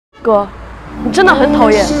哥，你真的很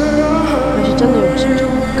讨厌，要是真的有事，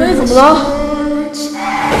该怎么了？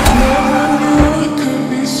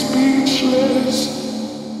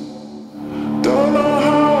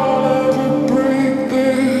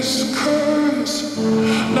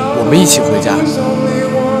 我们一起回家，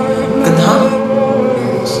跟他。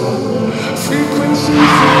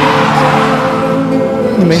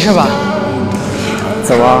你没事吧？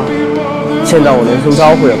怎么？见到我连声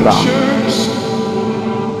招呼也不打？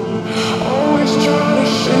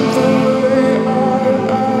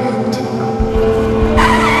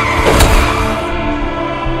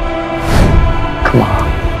干嘛？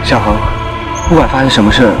小恒，不管发生什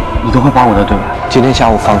么事，你都会帮我的，对吧？今天下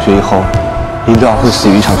午放学以后。 林德尔会死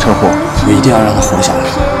于一场车祸，我一定要让他活下来。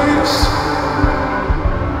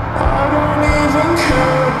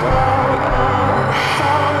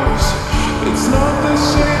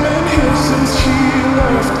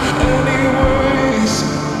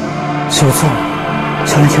是不是？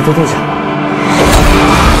小人球都对上。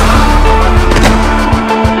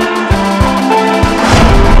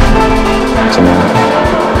怎么样？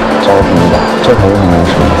找我朋友吧，这朋友很难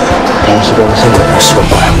什么意思？ 当时跟现在还是个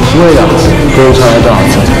怪物，无所谓的，不论传来多少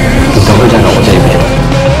次，你都会站在我这边。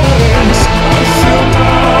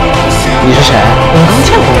你是谁？我们刚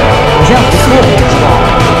见过面，你现在不错，你知道，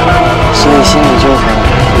所以心里就很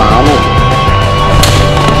麻木。